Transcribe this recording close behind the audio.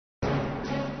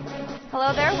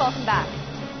Hello there, welcome back.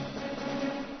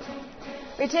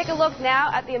 We take a look now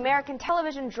at the American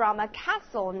television drama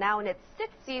Castle, now in its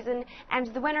 6th season, and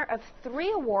the winner of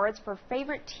 3 awards for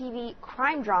favorite TV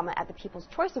crime drama at the People's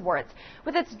Choice Awards.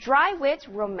 With its dry wit,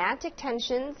 romantic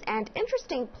tensions, and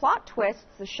interesting plot twists,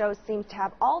 the show seems to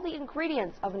have all the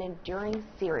ingredients of an enduring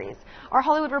series. Our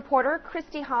Hollywood reporter,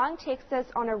 Kristie Hang, takes us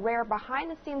on a rare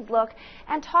behind-the-scenes look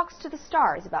and talks to the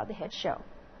stars about the hit show.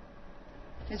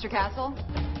 Mr. Castle?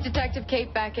 Detective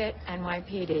Kate Beckett,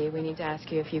 NYPD. We need to ask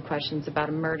you a few questions about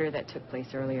a murder that took place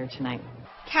earlier tonight.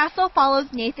 Castle follows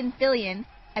Nathan Fillion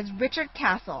as Richard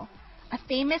Castle, a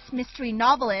famous mystery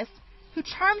novelist who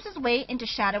charms his way into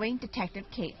shadowing Detective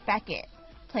Kate Beckett,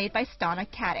 played by Stana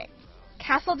Katic.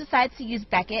 Castle decides to use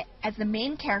Beckett as the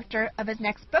main character of his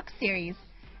next book series,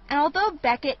 and although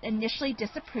Beckett initially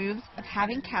disapproves of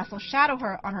having Castle shadow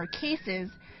her on her cases,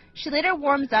 she later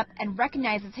warms up and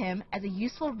recognizes him as a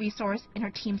useful resource in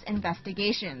her team's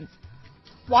investigations.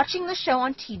 Watching the show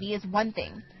on TV is one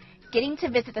thing. Getting to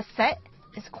visit the set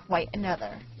is quite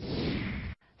another.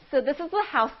 So this is the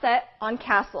house set on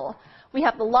Castle. We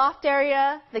have the loft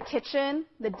area, the kitchen,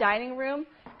 the dining room,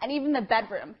 and even the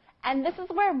bedroom. And this is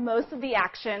where most of the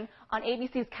action on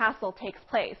ABC's Castle takes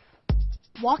place.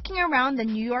 Walking around the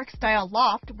New York-style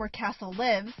loft where Castle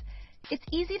lives, it's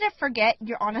easy to forget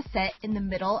you're on a set in the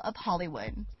middle of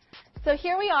Hollywood. So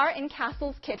here we are in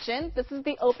Castle's kitchen. This is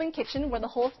the open kitchen where the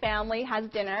whole family has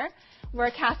dinner, where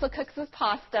Castle cooks his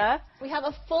pasta. We have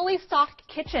a fully stocked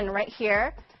kitchen right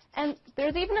here, and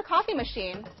there's even a coffee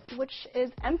machine, which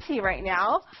is empty right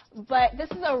now, but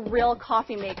this is a real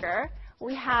coffee maker.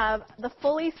 We have the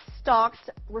fully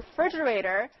stocked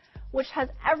refrigerator, which has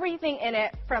everything in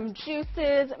it from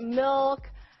juices, milk.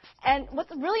 And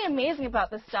what's really amazing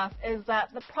about this stuff is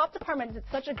that the prop department did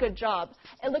such a good job.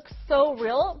 It looks so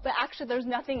real, but actually there's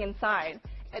nothing inside.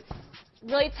 It's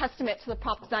really a testament to the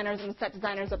prop designers and set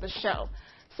designers of the show.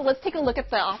 So let's take a look at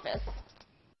the office.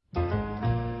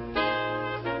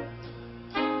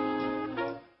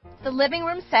 The living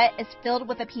room set is filled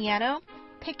with a piano,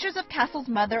 pictures of Castle's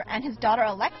mother and his daughter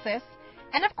Alexis,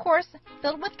 and of course,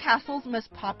 filled with Castle's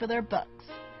most popular books.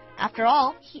 After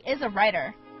all, he is a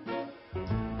writer.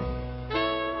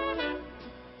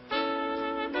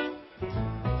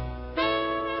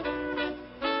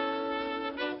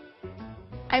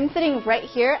 I'm sitting right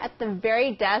here at the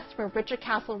very desk where Richard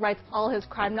Castle writes all his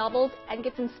crime novels and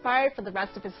gets inspired for the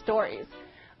rest of his stories.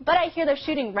 But I hear they're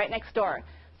shooting right next door.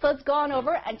 So let's go on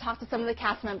over and talk to some of the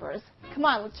cast members. Come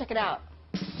on, let's check it out.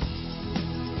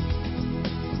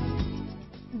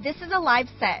 This is a live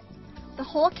set. The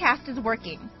whole cast is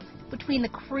working. Between the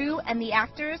crew and the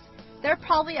actors, there are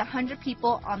probably 100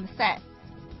 people on the set.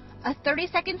 A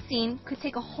 30-second scene could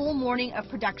take a whole morning of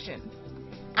production.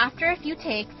 After a few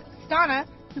takes, Stana,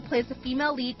 who plays the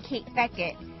female lead Kate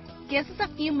Beckett, gives us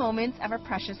a few moments of her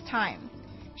precious time.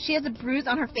 She has a bruise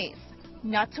on her face.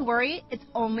 Not to worry, it's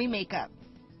only makeup.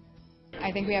 I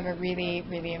think we have a really,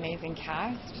 really amazing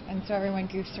cast, and so everyone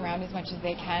goofs around as much as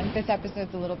they can. This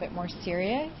episode's a little bit more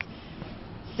serious.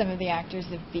 Some of the actors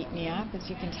have beat me up, as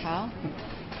you can tell.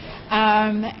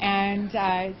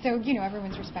 So, you know,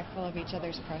 everyone's respectful of each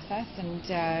other's process, and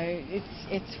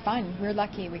it's fun. We're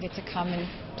lucky we get to come and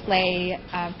play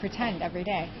pretend every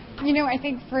day. You know, I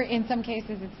think in some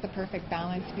cases it's the perfect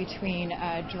balance between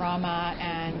drama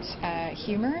and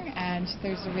humor, and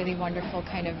there's a really wonderful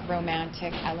kind of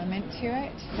romantic element to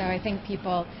it. So I think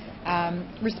people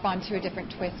respond to a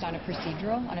different twist on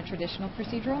a traditional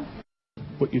procedural.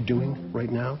 What you're doing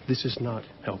right now, this is not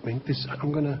helping.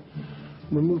 I'm going to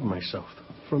remove myself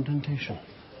from temptation.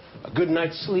 A good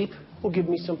night's sleep will give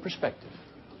me some perspective.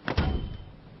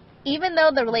 Even though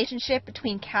the relationship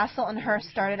between Castle and her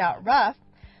started out rough,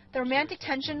 the romantic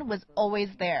tension was always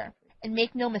there. And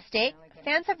make no mistake,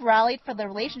 fans have rallied for the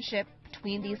relationship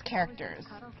between these characters.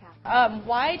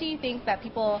 Why do you think that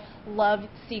people love to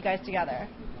see you guys together?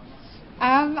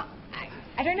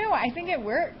 I don't know. I think it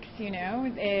works, you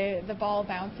know. The ball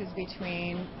bounces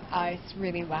between us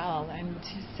really well. And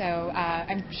so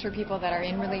I'm sure people that are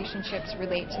in relationships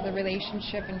relate to the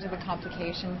relationship and to the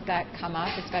complications that come up,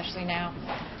 especially now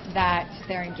that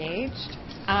they're engaged.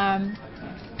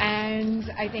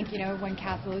 And I think, you know, when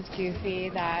Castle is goofy,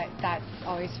 that's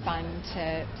always fun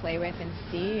to play with and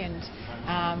see.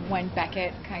 And when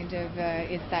Beckett kind of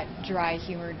is that dry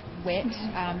humored wit,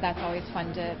 that's always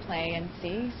fun to play and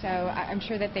see. So I'm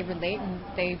sure that they relate, and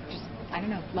they just, I don't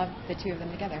know, love the two of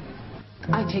them together.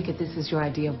 I take it this is your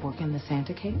idea of working the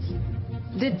Santa case?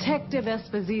 Detective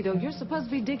Esposito, you're supposed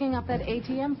to be digging up that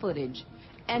ATM footage.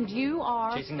 And you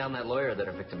are... chasing down that lawyer that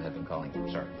our victim had been calling for,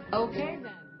 sir. Okay,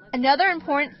 then. Another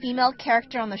important female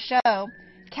character on the show,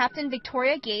 Captain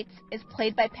Victoria Gates is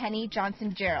played by Penny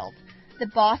Johnson Jerald, the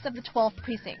boss of the 12th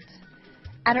Precinct.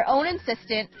 At her own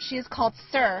insistence, she is called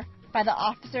Sir by the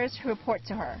officers who report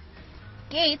to her.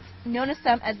 Gates, known to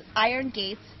some as Iron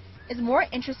Gates, is more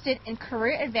interested in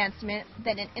career advancement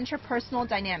than in interpersonal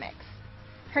dynamics.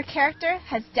 Her character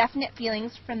has definite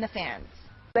feelings from the fans.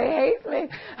 They hate me.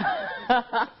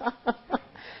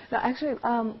 No, actually,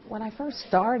 when I first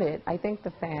started, I think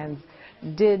the fans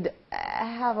did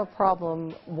have a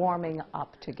problem warming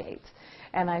up to Gates.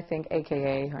 And I think,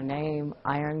 AKA her name,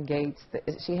 Iron Gates,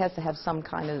 she has to have some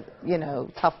kind of, you know,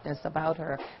 toughness about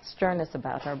her, sternness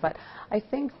about her. But I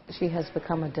think she has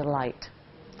become a delight.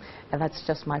 And that's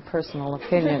just my personal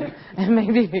opinion, and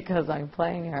maybe because I'm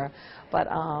playing her, but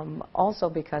also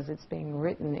because it's being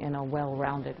written in a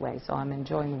well-rounded way. So I'm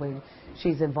enjoying the way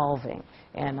she's evolving,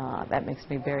 and that makes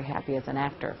me very happy as an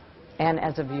actor and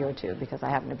as a viewer, too, because I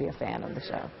happen to be a fan of the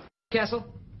show. Castle?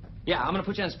 Yeah, I'm going to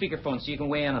put you on speakerphone so you can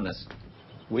weigh in on this.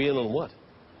 Weigh in on what?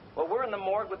 Well, we're in the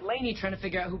morgue with Lainey trying to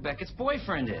figure out who Beckett's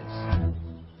boyfriend is.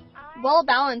 Well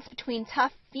balanced between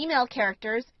tough female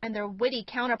characters and their witty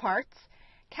counterparts,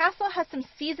 Castle has some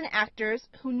seasoned actors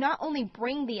who not only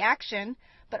bring the action,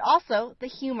 but also the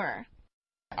humor.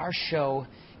 Our show,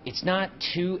 it's not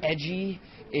too edgy,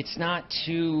 it's not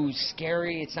too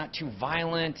scary, it's not too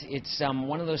violent. It's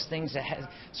one of those things that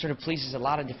sort of pleases a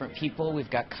lot of different people. We've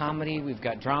got comedy, we've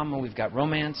got drama, we've got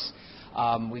romance,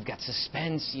 we've got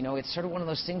suspense. You know, it's sort of one of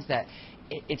those things that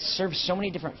it serves so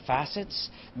many different facets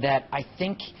that I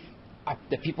think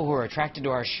the people who are attracted to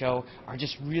our show are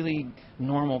just really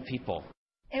normal people.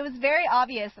 It was very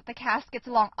obvious that the cast gets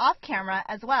along off camera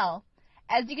as well,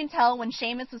 as you can tell when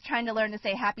Seamus was trying to learn to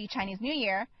say Happy Chinese New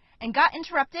Year and got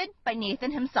interrupted by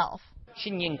Nathan himself.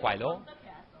 新年快乐.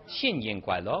 新年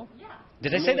快乐.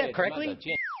 Did I say that correctly?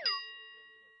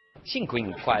 新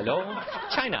年快乐,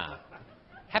 China.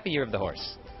 Happy Year of the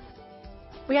Horse.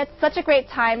 We had such a great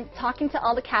time talking to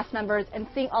all the cast members and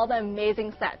seeing all the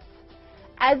amazing sets.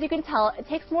 As you can tell, it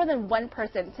takes more than one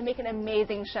person to make an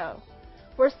amazing show.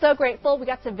 We're so grateful we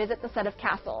got to visit the set of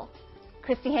Castle.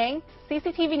 Kristie Hang,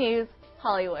 CCTV News,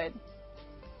 Hollywood.